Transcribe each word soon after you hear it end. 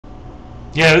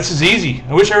Yeah, this is easy.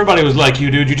 I wish everybody was like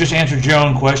you, dude. You just answered your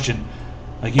own question.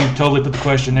 Like, you totally put the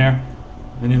question there.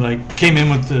 Then you, like, came in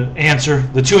with the answer.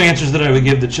 The two answers that I would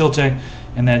give, the Chiltec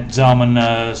and that Zalman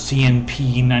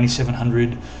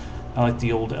CNPS9700. I like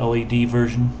the old LED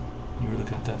version. You were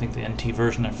looking at, I think, the NT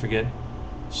version, I forget.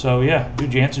 So, yeah,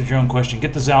 dude, you answered your own question.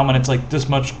 Get the Zalman. It's, like, this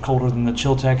much colder than the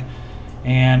Chiltec.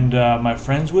 And my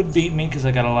friends would beat me because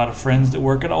I got a lot of friends that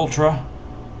work at Ultra.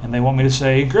 And they want me to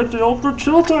say, get the Ultra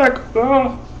Chiltec!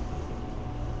 Ah.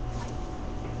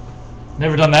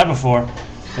 Never done that before.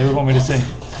 They would want me to say,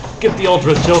 get the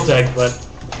Ultra Chiltec, but...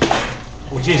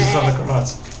 Oh, Jesus on the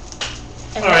cross.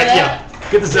 Alright, yeah.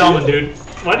 Get the Zalman, dude.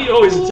 Why do you always...